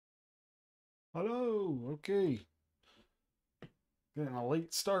Hello. Okay. Getting a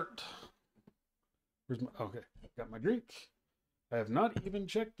late start. Where's my okay? Got my drink. I have not even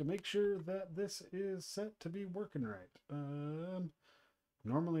checked to make sure that this is set to be working right.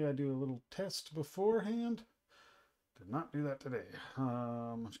 Normally I do a little test beforehand. Did not do that today.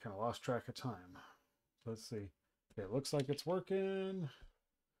 Just kind of lost track of time. Let's see. Okay, it looks like it's working.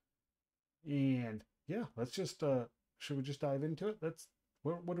 And yeah, let's just should we just dive into it? Let's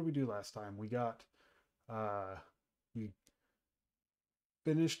what did we do last time? Uh we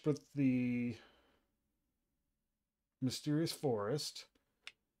finished with the mysterious forest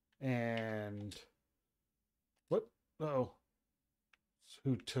and what? Oh,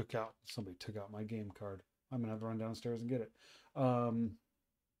 who took out? Somebody took out my game card. I'm gonna have to run downstairs and get it. Um,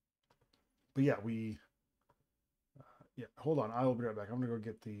 but yeah, yeah. Hold on, I will be right back. I'm gonna go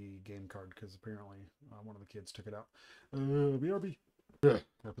get the game card because apparently one of the kids took it out. BRB. Yeah,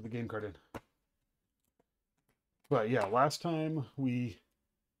 I put the game card in. But yeah, last time we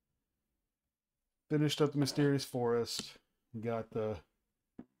finished up the mysterious forest. We got the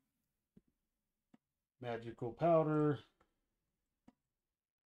magical powder.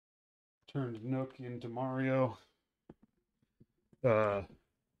 Turned Nook into Mario. Uh,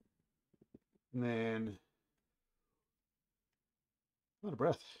 and then out of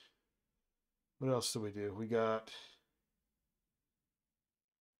breath. What else do we do? We got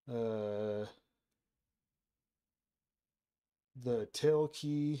uh the tail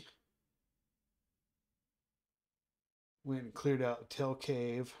key. Went and cleared out the tail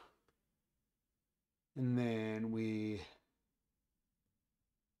cave. And then we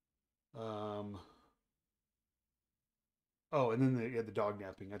um oh, and then they had the dog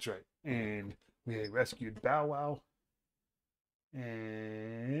napping, that's right. And we rescued Bow Wow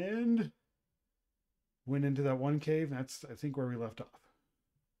and went into that one cave. That's I think where we left off.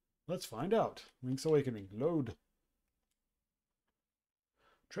 Let's find out. Link's Awakening. Load.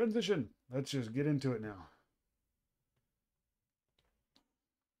 Transition. Let's just get into it now.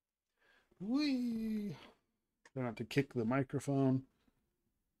 Whee! Don't have to kick the microphone.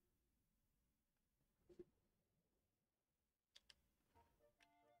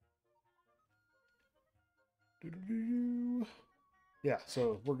 Yeah,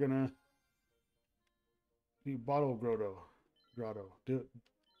 so we're gonna do Bottle Grotto. Grotto.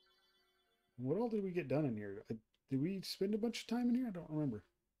 What all did we get done in here? Did we spend a bunch of time in here? I don't remember.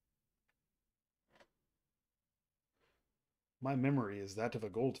 My memory is that of a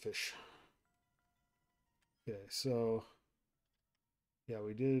goldfish. Okay, so yeah,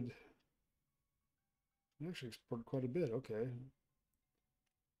 we did. We actually explored quite a bit. Okay.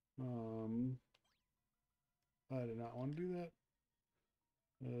 Um, I did not want to do that.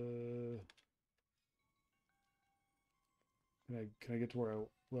 Uh, can I get to where I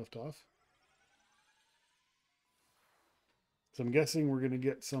left off? So I'm guessing we're gonna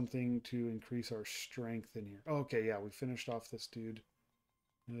get something to increase our strength in here. Oh, okay, yeah, we finished off this dude.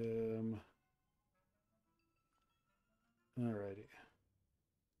 Alrighty.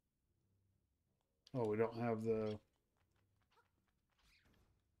 Oh, we don't have the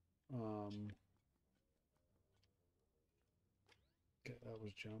um. Okay, that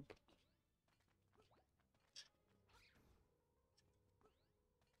was jump.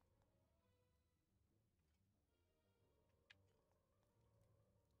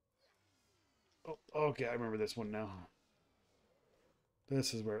 Oh, okay, I remember this one now.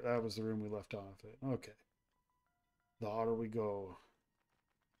 This is where that was the room we left off at. Okay, the hotter we go.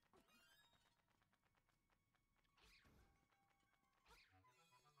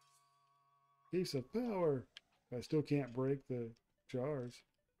 Piece of power. I still can't break the jars.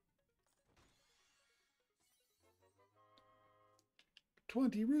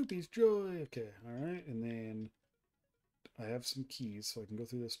 20 rupees, joy. Okay, all right, and then I have some keys, so I can go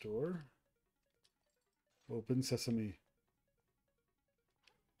through this door. Open sesame.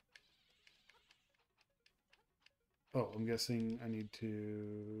 Oh, I'm guessing I need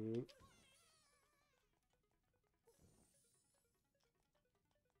to.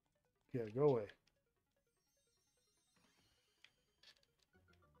 Yeah, go away.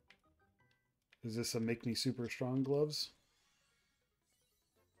 Is this a make me super strong gloves?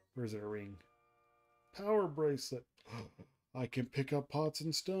 Or is it a ring? Power bracelet. I can pick up pots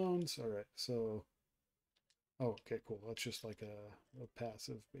and stones. All right, so. Oh, okay, cool. That's just like a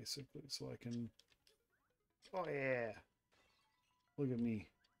passive, basically. So I can. Oh, yeah. Look at me.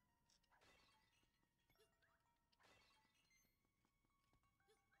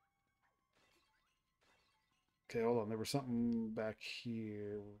 Okay, hold on. There was something back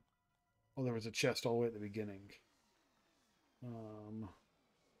here. Oh, there was a chest all the way at the beginning. Um,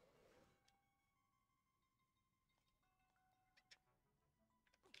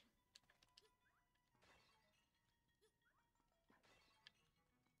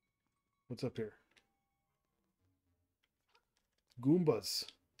 What's up here? Goombas.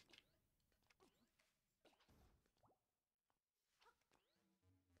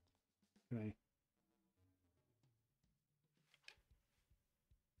 Can I?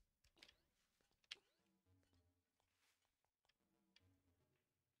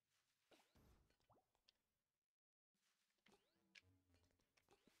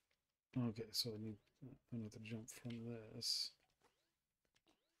 Okay, so I need another jump from this.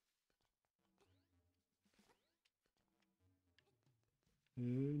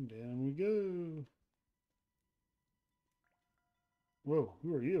 And down we go. Whoa,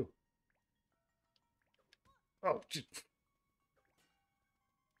 who are you? Oh,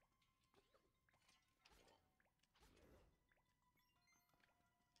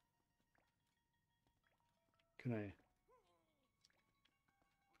 can I?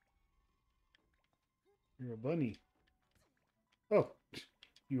 You're a bunny. Oh,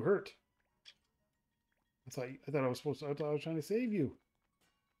 you hurt. I thought I was supposed to. I thought I was trying to save you.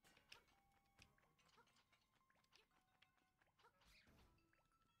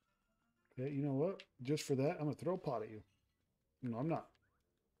 Okay, you know what? Just for that, I'm gonna throw a pot at you. No, I'm not.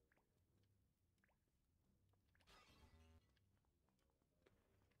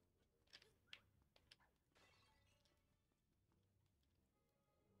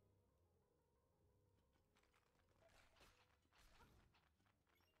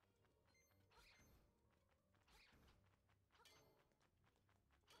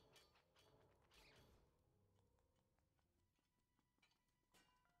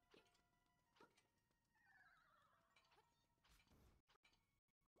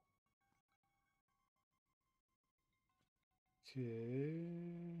 Okay.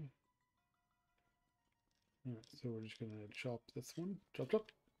 All right, so we're just gonna chop this one. Chop,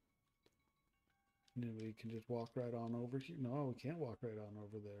 chop. And then we can just walk right on over here. No, we can't walk right on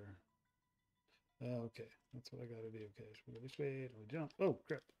over there. Okay, that's what I gotta do. Okay, so we go this way and we jump. Oh,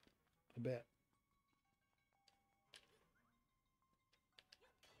 crap. I bet.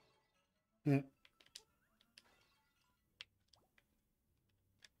 Yeah.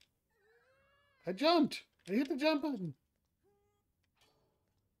 I jumped. I hit the jump button.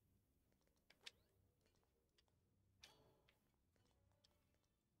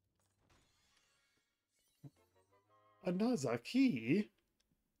 Another key.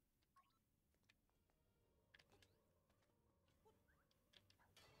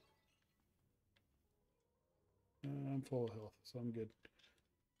 I'm full of health, so I'm good.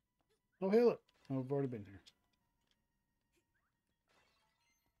 Oh, hey, look. Oh, I've already been here.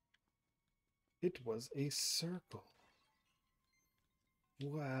 It was a circle.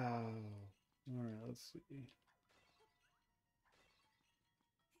 Wow. All right, let's see.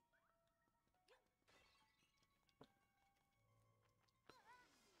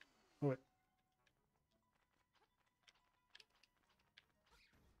 Oh, wait.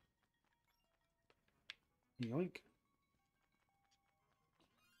 Yoink.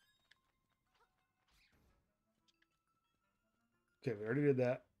 Okay, we already did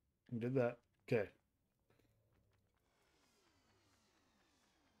that. We did that. Okay.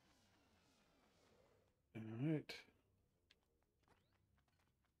 All right.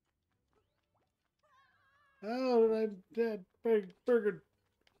 Oh, did I dead burger?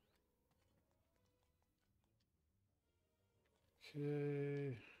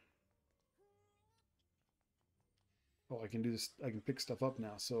 Okay. Oh, I can do this. I can pick stuff up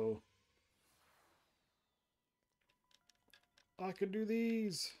now, so I could do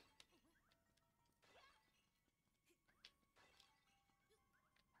these.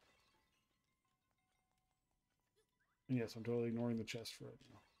 Yes, I'm totally ignoring the chest for right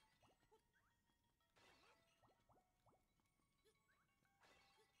now.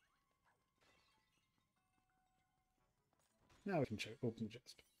 Now we can check. Open the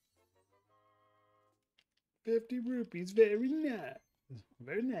chest. 50 rupees. Very nice.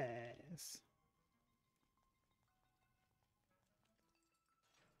 Very nice.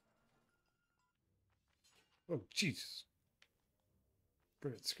 Oh, Jesus.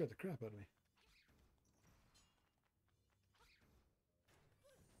 It scared the crap out of me.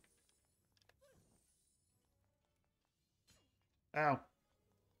 Ow.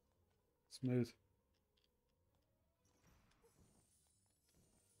 Smooth.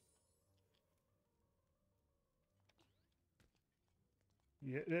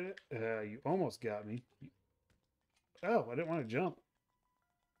 Yeah, you almost got me. Oh, I didn't want to jump.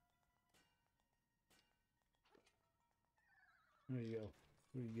 There you go.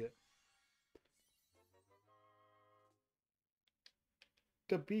 What do you get?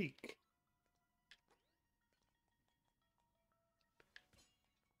 The beak.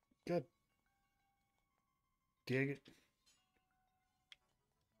 God dig it.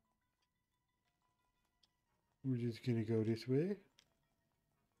 We're just gonna go this way.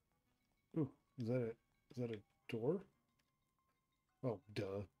 Ooh, is that a door? Oh,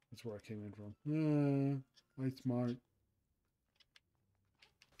 duh. That's where I came in from. I smart.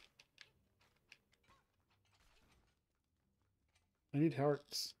 I need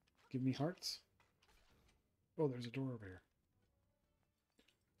hearts. Give me hearts. Oh, there's a door over here.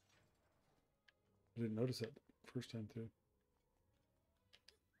 I didn't notice that first time through.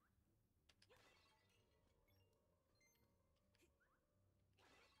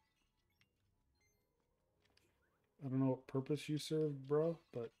 I don't know what purpose you serve, bro,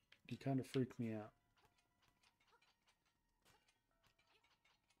 but you kind of freak me out.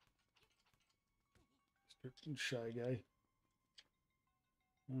 Shy guy.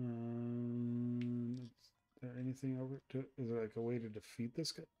 Is there anything over to? Is there like a way to defeat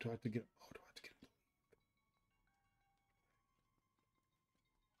this guy? Do I have to get? Oh, do I have to get him?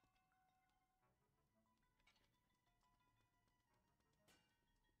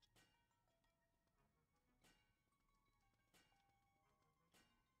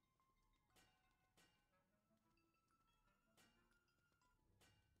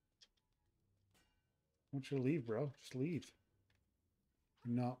 I want you to leave, bro. Just leave.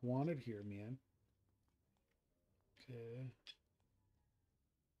 You're not wanted here, man. Okay.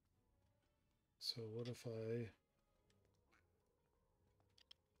 So what if I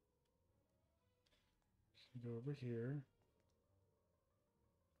go over here?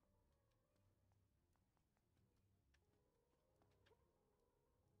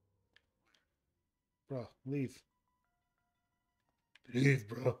 Bro, leave. Leave,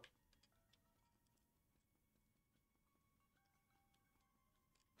 bro.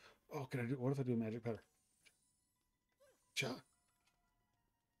 Oh, can I do? What if I do a magic powder? Cha.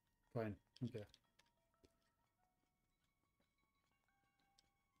 Fine. Okay.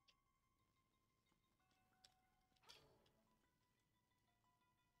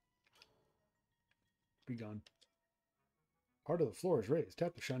 Be gone. Part of the floor is raised.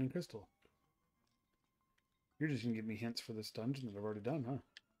 Tap the shining crystal. You're just gonna give me hints for this dungeon that I've already done, huh?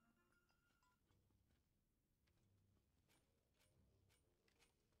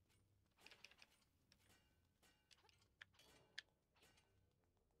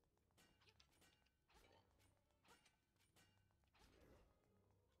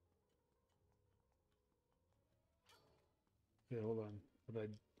 Okay, hold on. But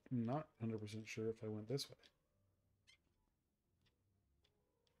I'm not 100% sure if I went this way.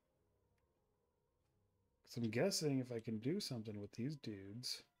 So I'm guessing if I can do something with these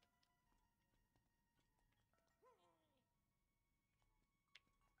dudes.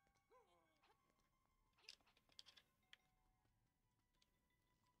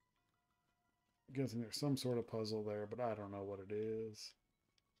 I'm guessing there's some sort of puzzle there, but I don't know what it is.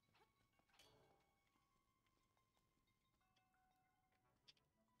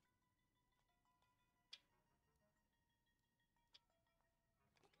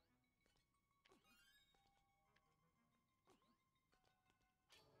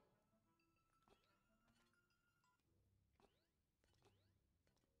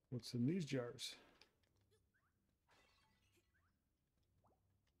 What's in these jars?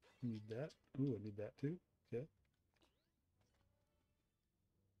 Need that. Ooh, I need that too. Okay.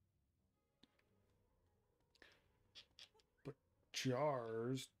 But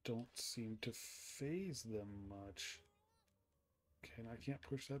jars don't seem to phase them much. Okay, and I can't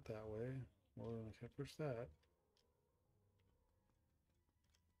push that way. Well, I can't push that.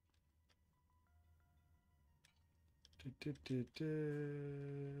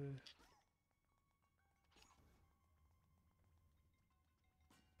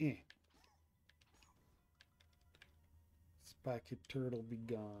 Eh. Spiky turtle be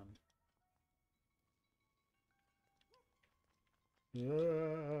gone.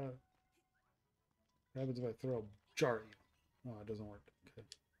 What happens if I throw a jar at you? Oh, it doesn't work. Okay.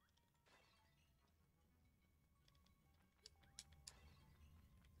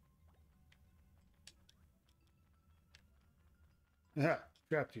 Yeah,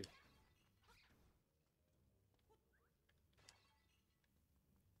 trapped you.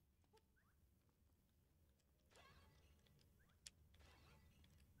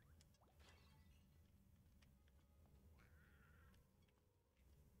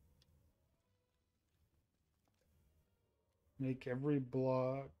 Make every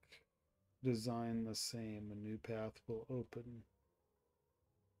block design the same. A new path will open.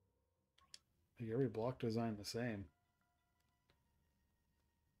 Make every block design the same.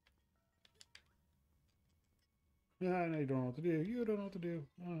 Yeah, I know you don't know what to do. You don't know what to do.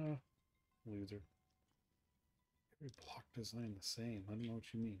 Loser. Every block design the same. I don't know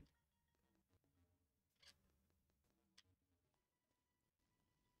what you mean.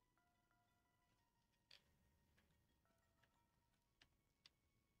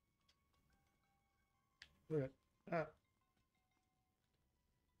 Look at ah.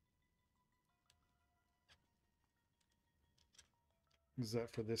 Is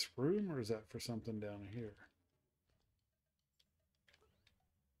that for this room or is that for something down here?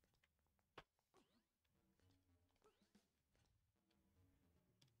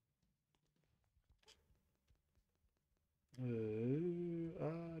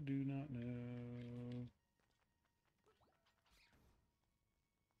 I do not know.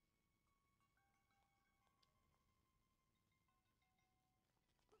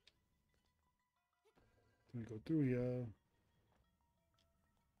 Let me go through here.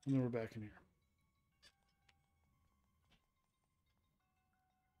 And then we're back in here.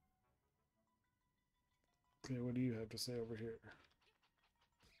 Okay, what do you have to say over here?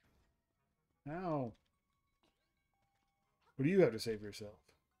 Ow. What do you have to say for yourself?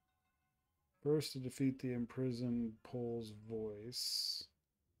 First, to defeat the imprisoned Pole's voice.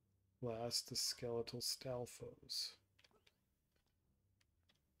 Last, the skeletal Stalfos.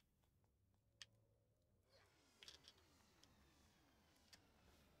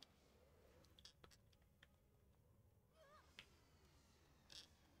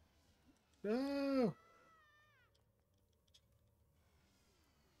 No!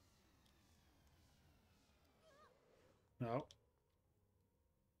 No.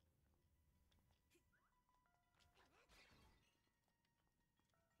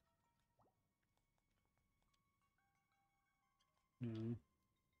 No.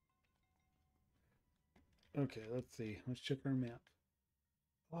 Okay, let's see. Let's check our map.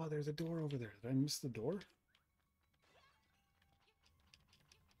 Oh, there's a door over there. Did I miss the door?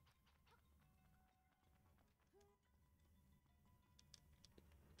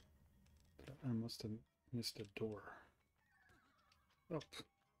 I must have missed a door. Oh,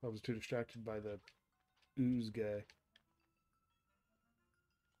 I was too distracted by the ooze guy.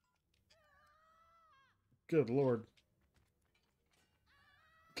 Good Lord.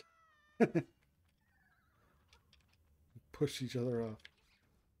 Push each other off.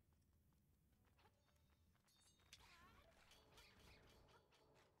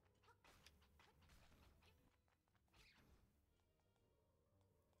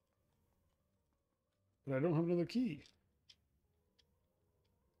 But I don't have another key.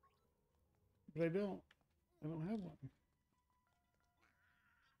 But I don't. I don't have one.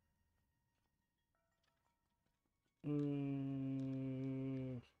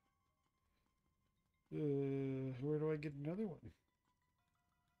 Where do I get another one?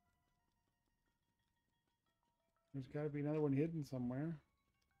 There's got to be another one hidden somewhere.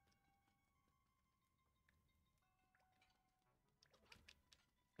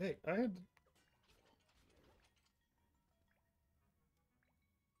 Hey, I had...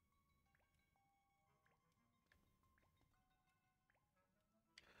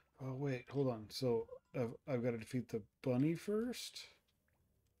 Oh, wait, hold on. So I've got to defeat the bunny first?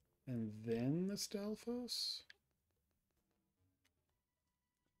 And then the Stalfos?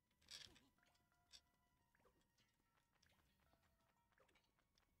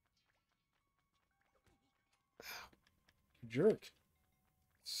 Jerk.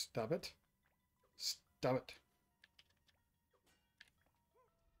 Stop it. Stop it.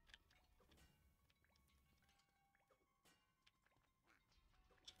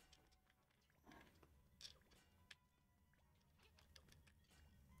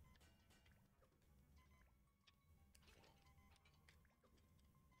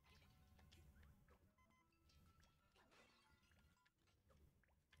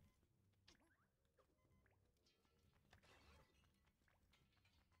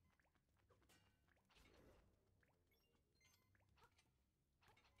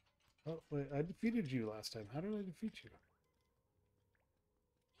 Oh, wait, I defeated you last time. How did I defeat you?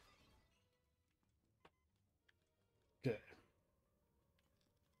 Okay.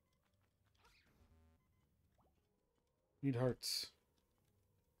 Need hearts.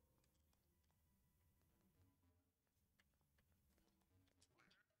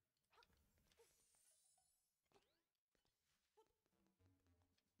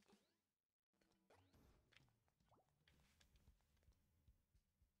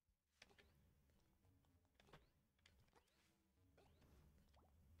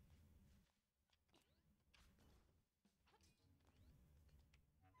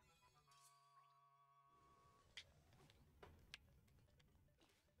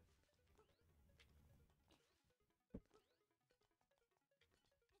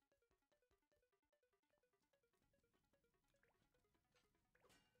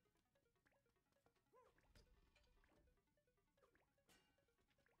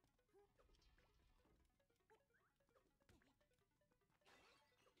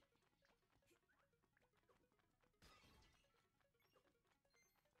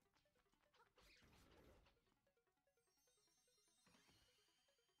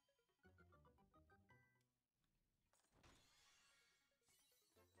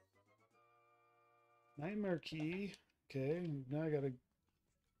 Nightmare key. Okay, now I gotta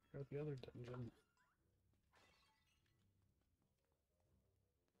go to the other dungeon.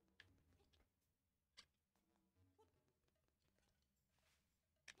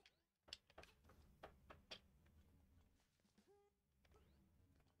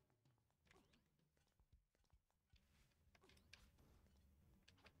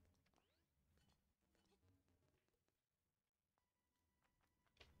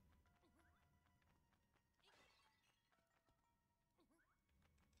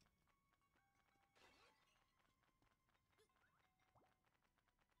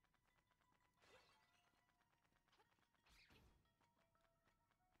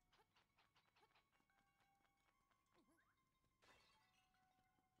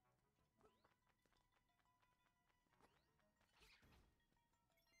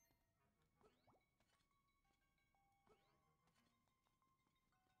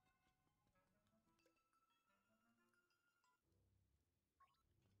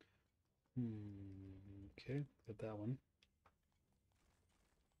 Okay, got that one.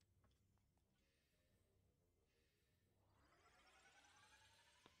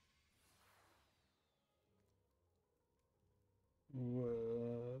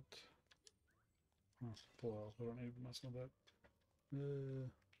 What? Oh, pull out. I don't need to mess with that. Very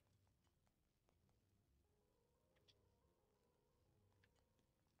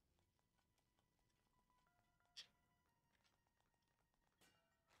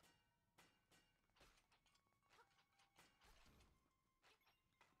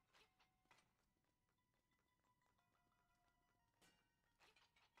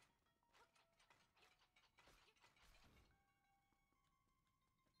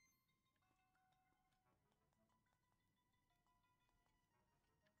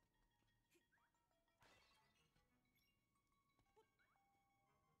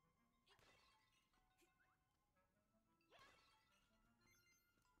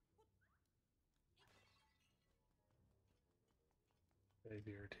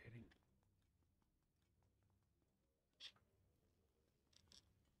irritating.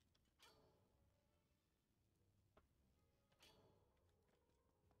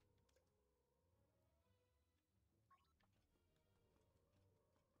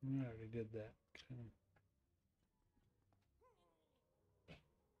 I already did that. Okay.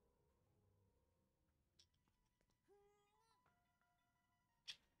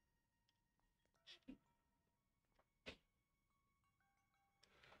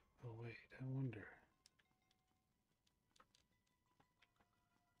 Oh wait, I wonder.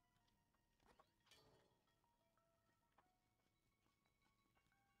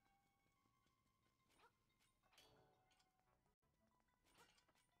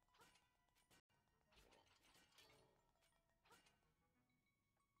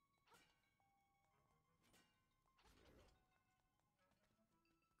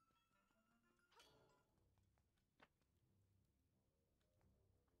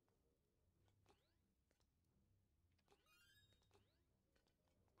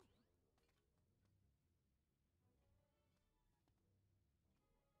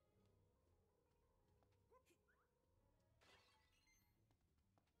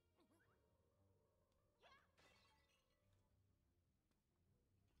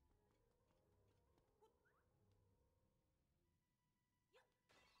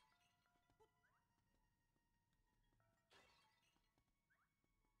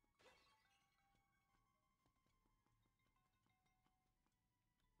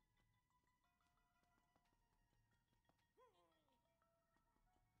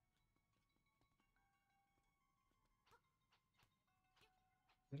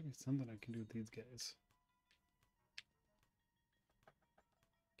 There's gotta be something I can do with these guys.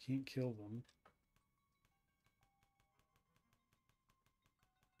 Can't kill them.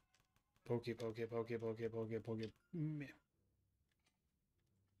 Poke, poke, poke, poke, poke, poke. Meh.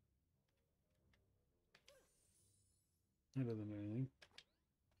 That doesn't do anything.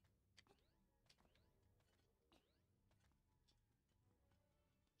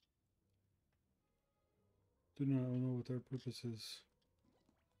 Do not know what their purpose is.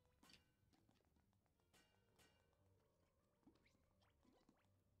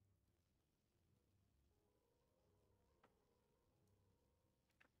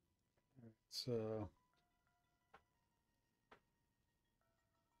 So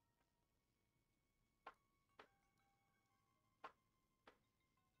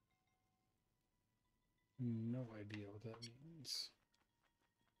no idea what that means.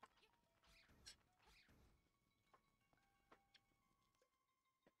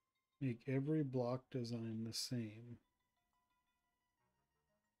 Make every block design the same.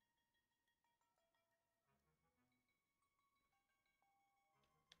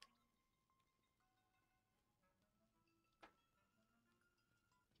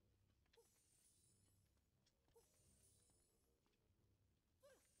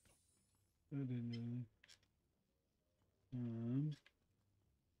 I didn't really.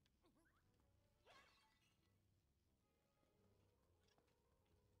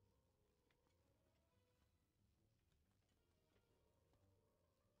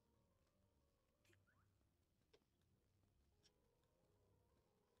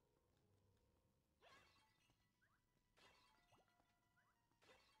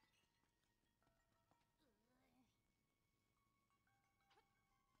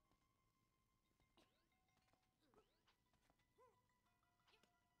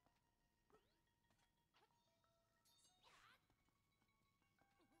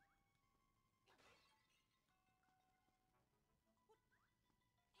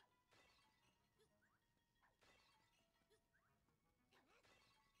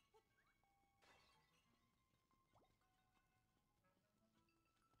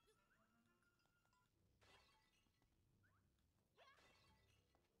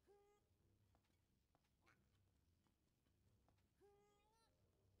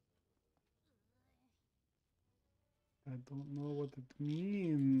 I don't know what it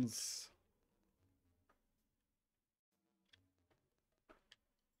means.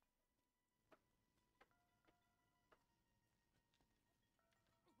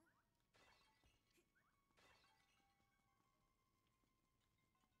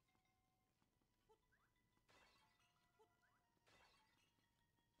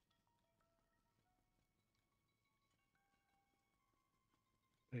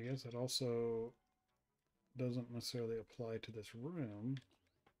 I guess it also doesn't necessarily apply to this room.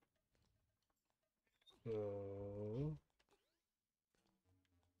 So,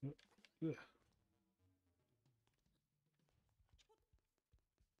 ugh.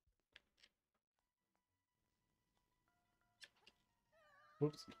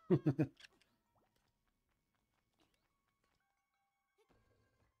 Whoops.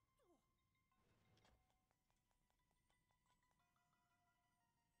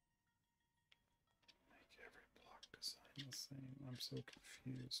 Make every block design the same. I'm so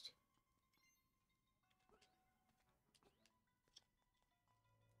confused.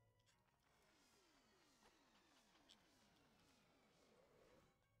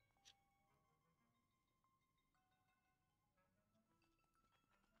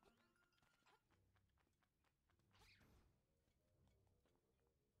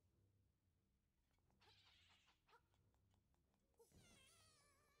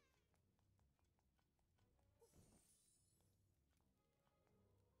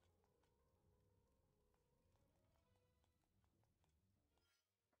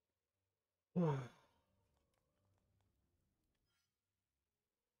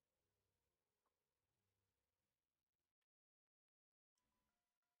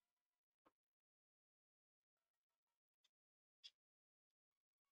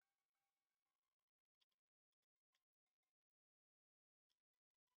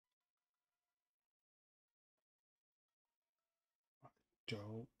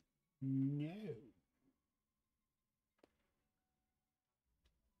 Don't know.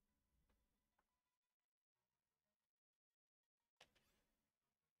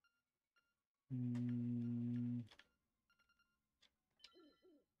 Mm.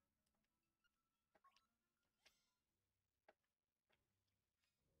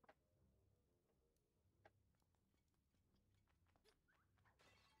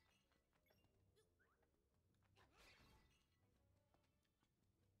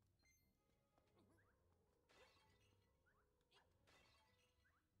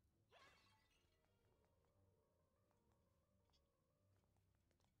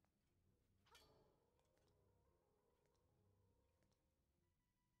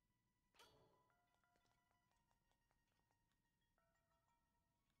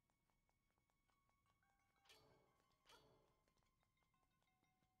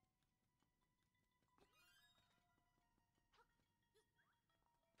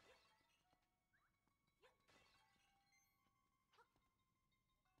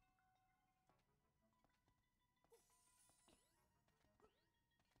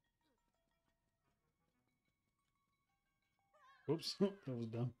 Whoops, that was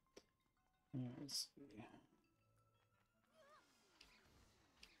dumb. Let's see.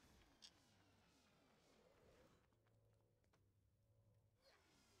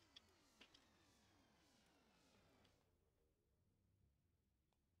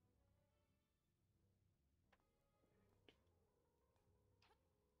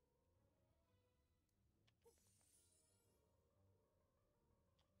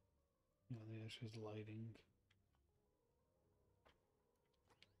 Yeah, that's just lighting.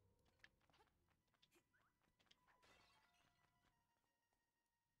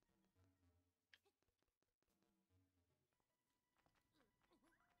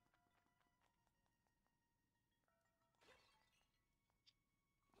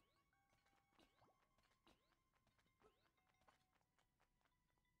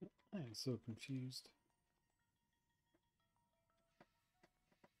 I am so confused.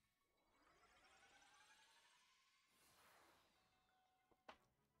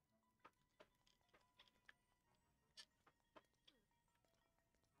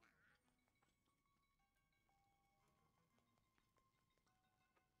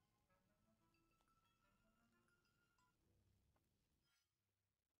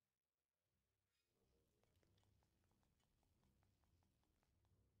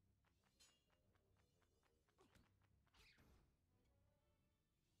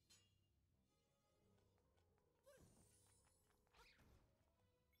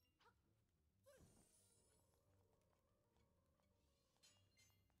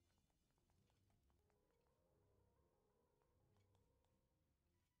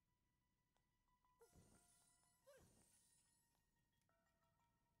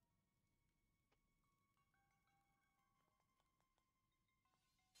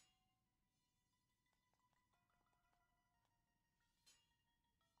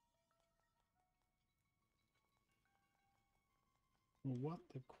 What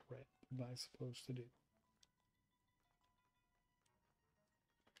the crap am I supposed to do?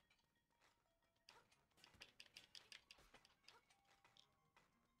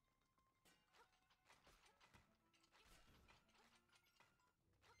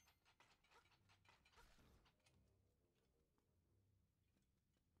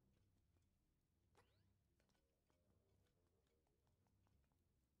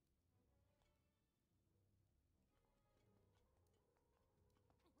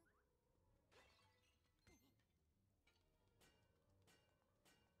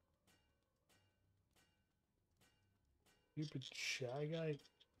 Stupid shy guy.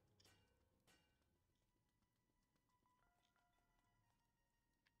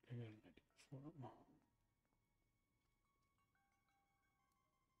 I got an idea for him.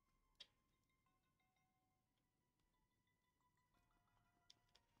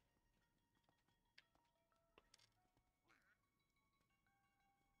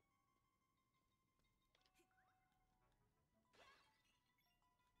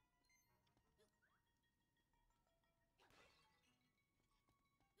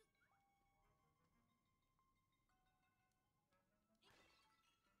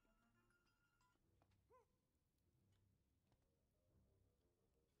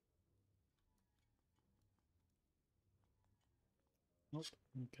 Nope.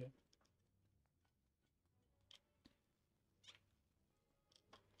 Okay.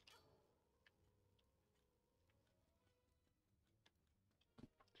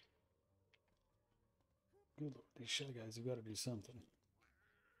 Good lord, these shy guys have got to do something.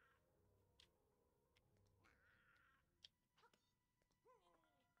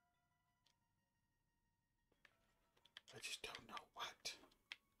 I just don't know what.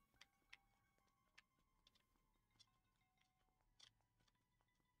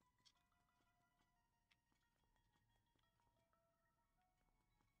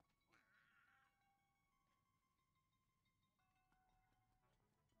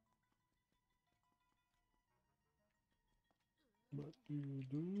 What do you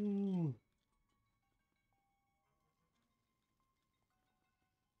do?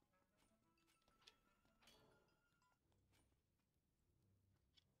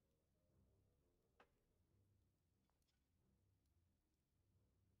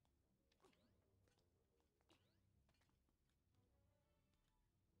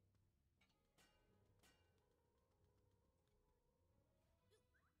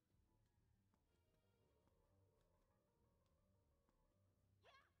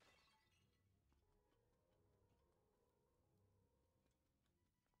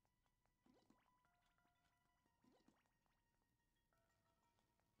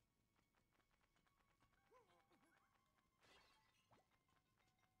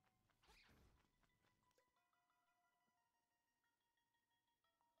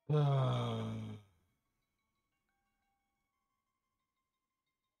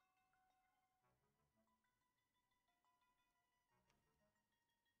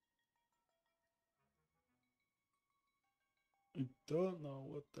 I don't know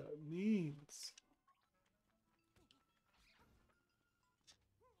what that means.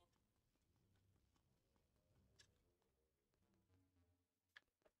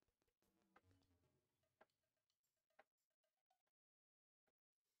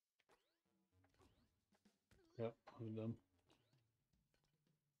 Yep, I'm done.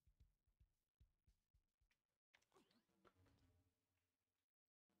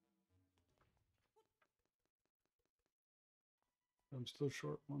 I'm still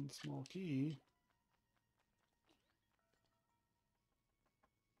short one small key.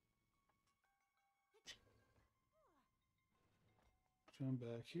 Come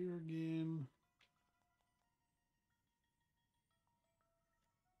back here again.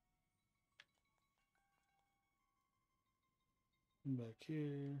 Come back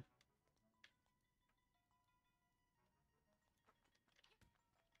here.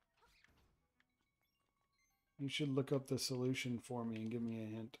 You should look up the solution for me and give me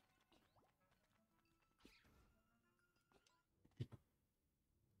a hint.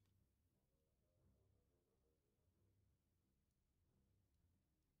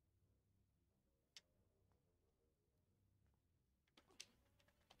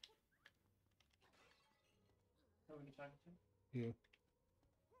 Who are you talking to? You.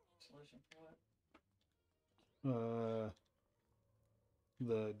 Solution for what?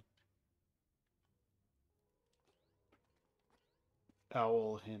 The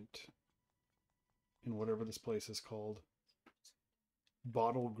owl hint in whatever this place is called.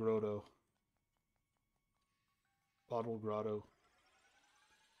 Bottle Grotto. Bottle Grotto.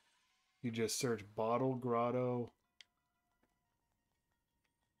 You just search Bottle Grotto.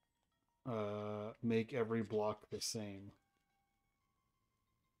 Make every block the same.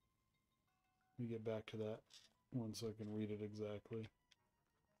 Let me get back to that one so I can read it exactly.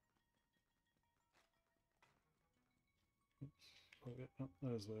 Okay, oh,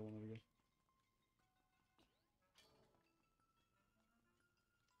 that is the way I wanted to go.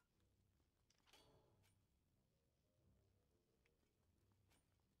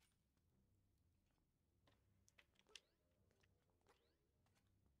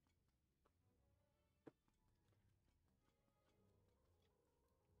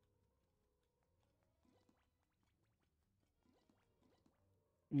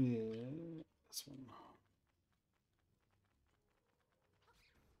 Yeah, this one.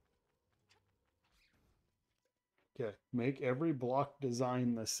 Okay, make every block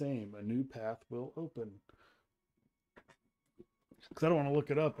design the same. A new path will open. Because I don't want to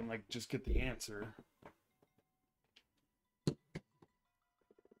look it up and like just get the answer.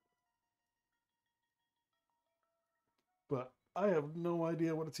 But I have no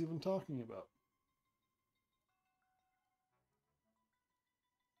idea what it's even talking about.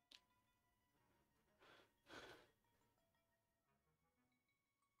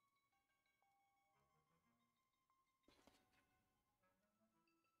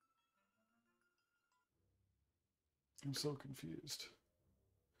 I'm so confused.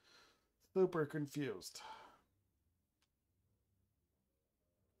 Super confused.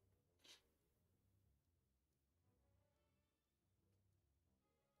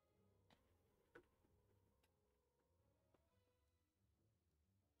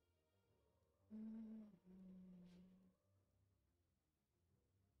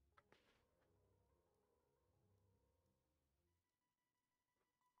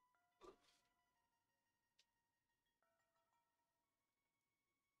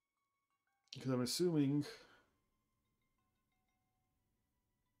 Because I'm assuming,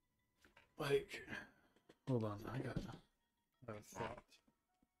 like, hold on, I got a thought.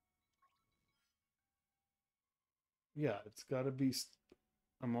 Yeah, it's got to be.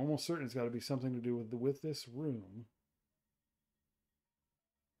 I'm almost certain it's got to be something to do with this room.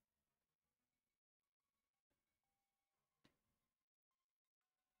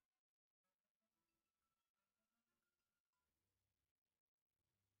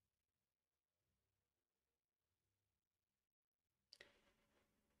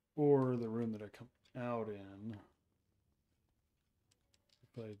 Or the room that I come out in.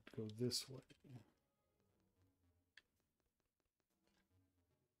 If I go this way.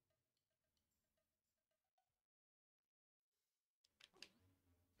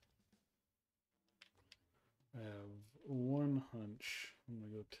 I have one hunch. I'm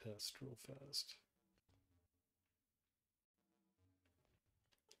going to go test real fast.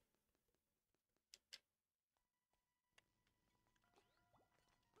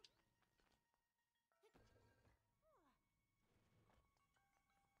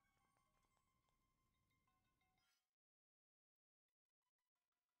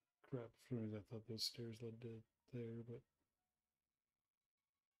 Crap, for some reason I thought those stairs led to there, but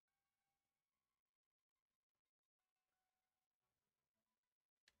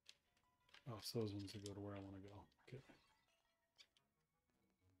oh, it's those ones that go to where I want to go. Okay.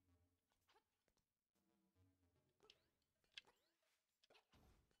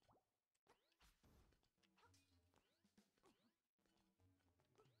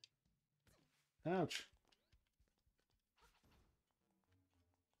 Ouch.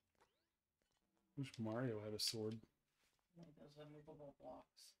 Wish Mario had a sword. Those are movable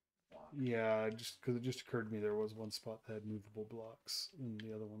blocks. Yeah, just because it just occurred to me there was one spot that had movable blocks and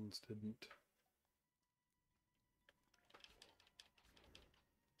the other ones didn't.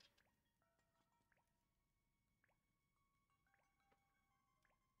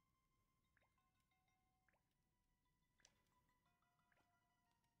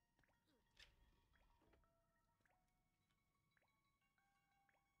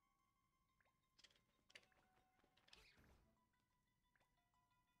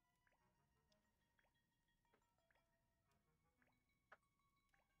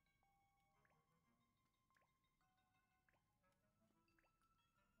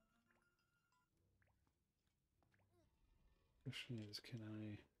 Question is, can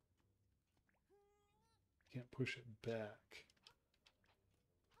I... Can't push it back.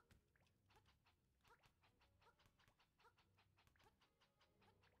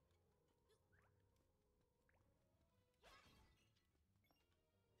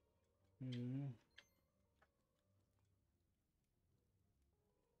 Hmm.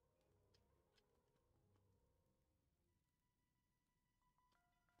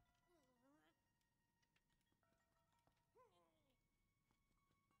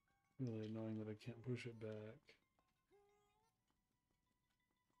 Really annoying that I can't push it back.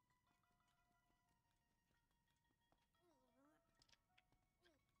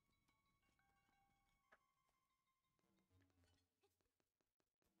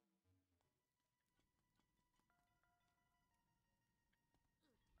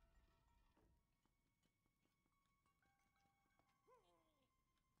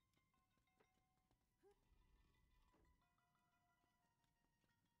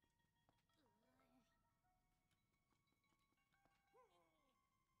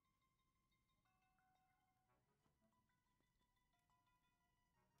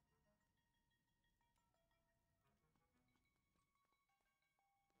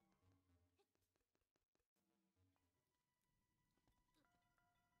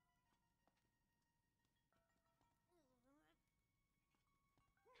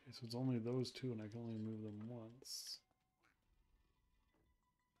 Okay, so it's only those two and I can only move them once.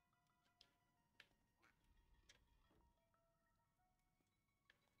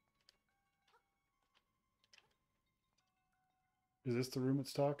 Is this the room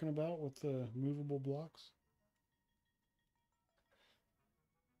it's talking about with the movable blocks?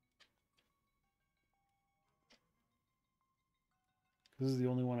 This is the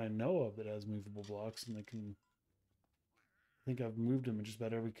only one I know of that has movable blocks, and I think I've moved them in just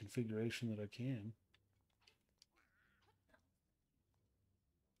about every configuration that I can.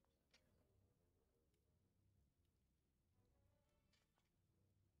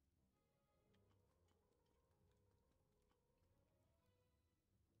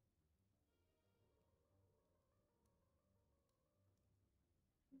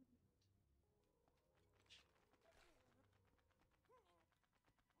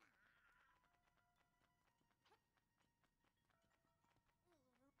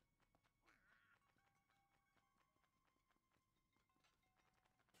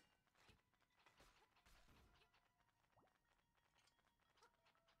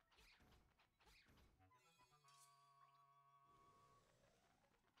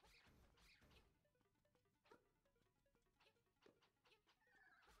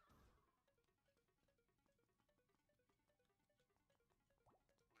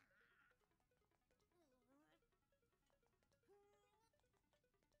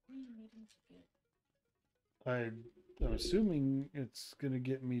 What are you needing to get? I'm assuming it's going to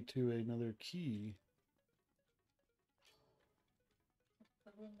get me to another key.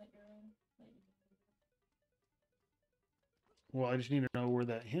 The room that you're in? Well, I just need to know where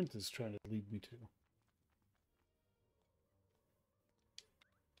that hint is trying to lead me to.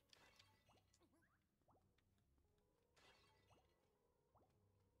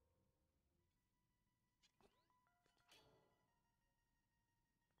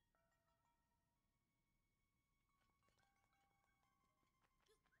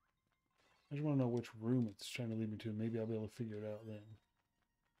 I just want to know which room it's trying to lead me to. Maybe I'll be able to figure it out then.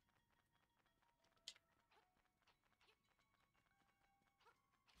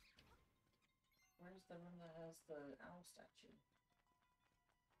 Where's the room that has the owl statue?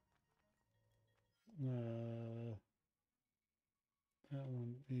 That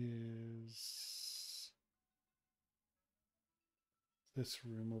one is this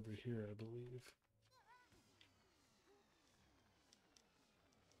room over here, I believe.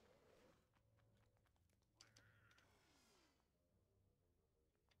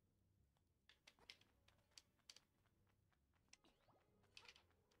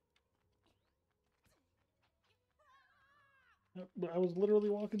 But I was literally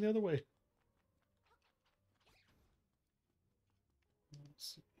walking the other way.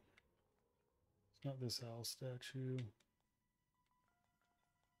 Let's see. It's not this owl statue.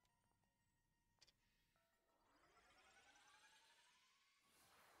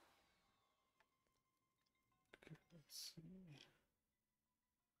 Okay, let's see.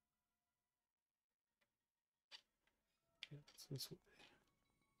 Yeah, it's this way.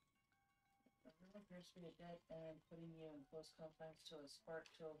 The room appears to be a dead end, putting you in close confines to a spark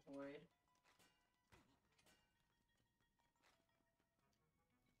to avoid.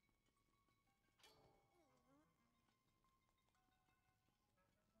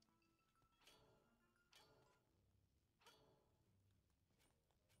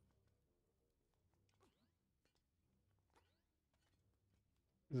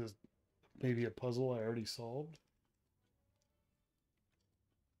 Is this maybe a puzzle I already solved?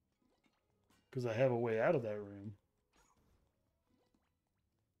 Because I have a way out of that room.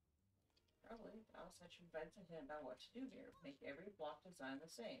 Probably. I'll set you read to him about what to do here. Make every block design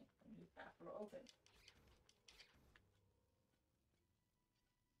the same. A new path will open.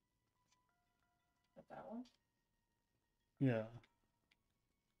 But that one? Yeah.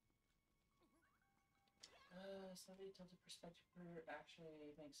 Slightly tilted perspective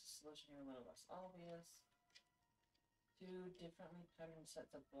actually makes the solution here a little less obvious. Two differently patterned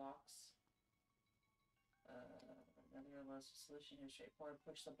sets of blocks. Nevertheless, the solution here is straightforward.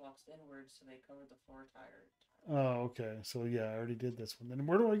 Push the blocks inwards so they cover the floor tire. Oh, okay. So yeah, I already did this one. Then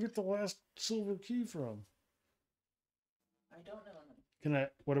where do I get the last silver key from? I don't know. Can I?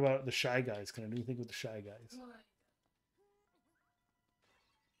 What about the Shy Guys? Can I do anything with the Shy Guys?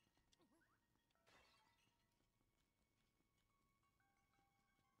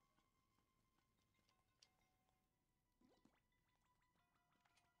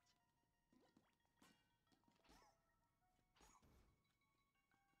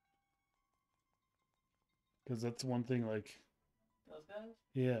 Because that's one thing. Like, those guys?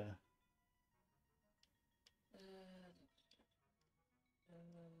 Yeah.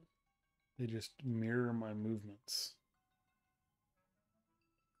 They just mirror my movements.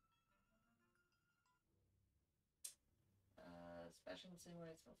 Especially in the same way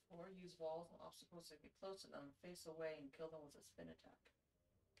as before. Use walls and obstacles to get close to them. Face away and kill them with a spin attack.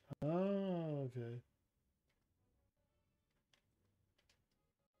 Oh, okay.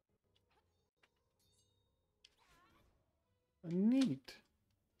 Neat.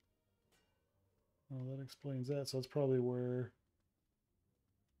 Well, that explains that. So that's probably where.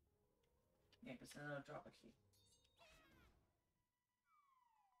 Yeah, because then I'll drop a key.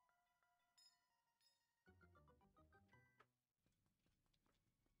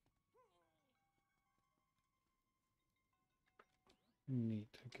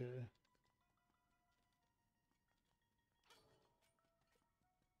 Neat. Okay.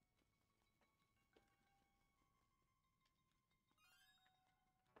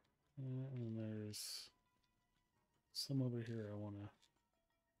 And there's some over here I want to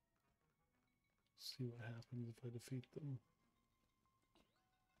see what happens if I defeat them.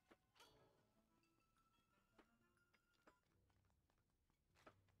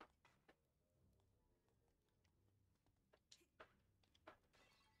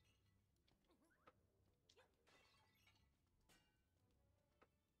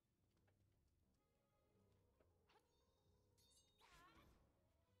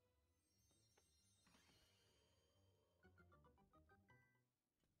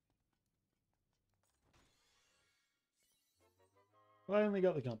 Well, I only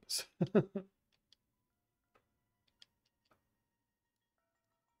got the compass.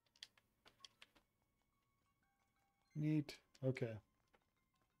 Neat. Okay.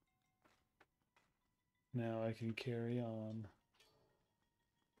 Now I can carry on.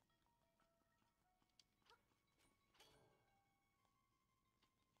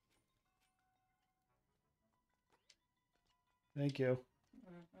 Thank you.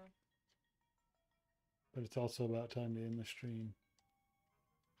 Mm-hmm. But it's also about time to end the stream.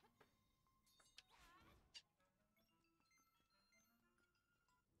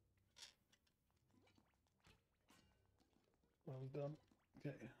 Well done.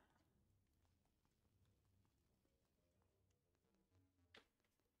 Okay.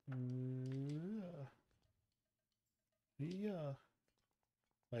 Yeah.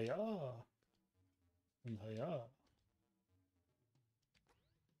 Hiya. And hiya.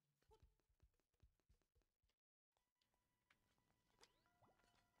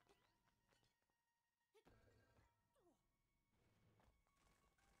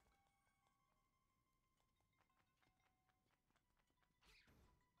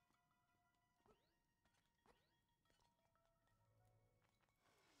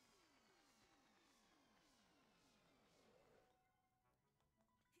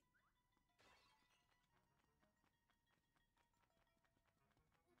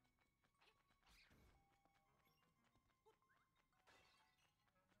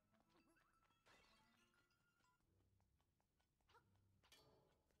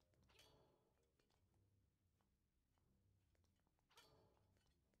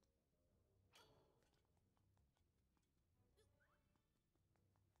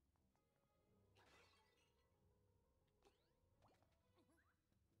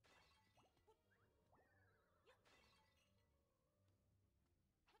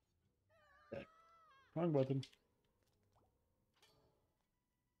 Okay. Wrong button.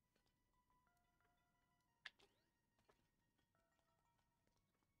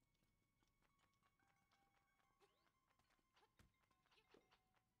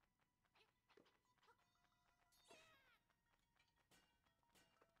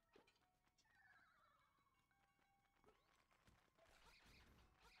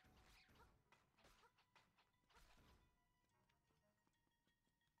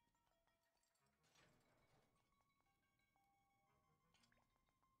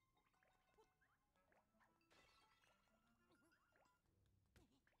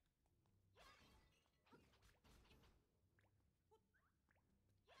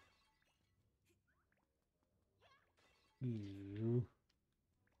 You.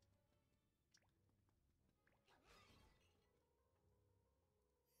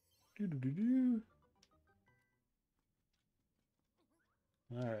 Do.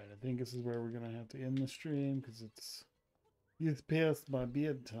 All right, I think this is where we're gonna have to end the stream because it's past my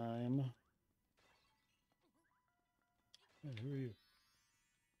bedtime. Hey, who are you?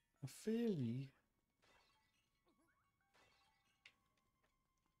 A fairy.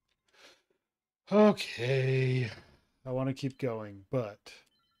 Okay, I want to keep going, but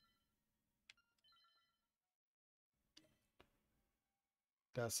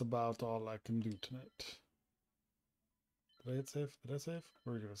that's about all I can do tonight. Did I hit save? Did I save?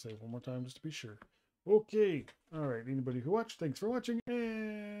 We're gonna save one more time just to be sure. Okay. All right. Anybody who watched, thanks for watching.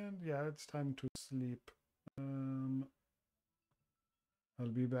 And yeah, it's time to sleep. I'll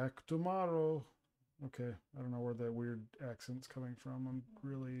be back tomorrow. Okay. I don't know where that weird accent's coming from. I'm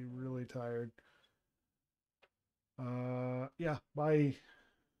really, really tired. Yeah. Bye.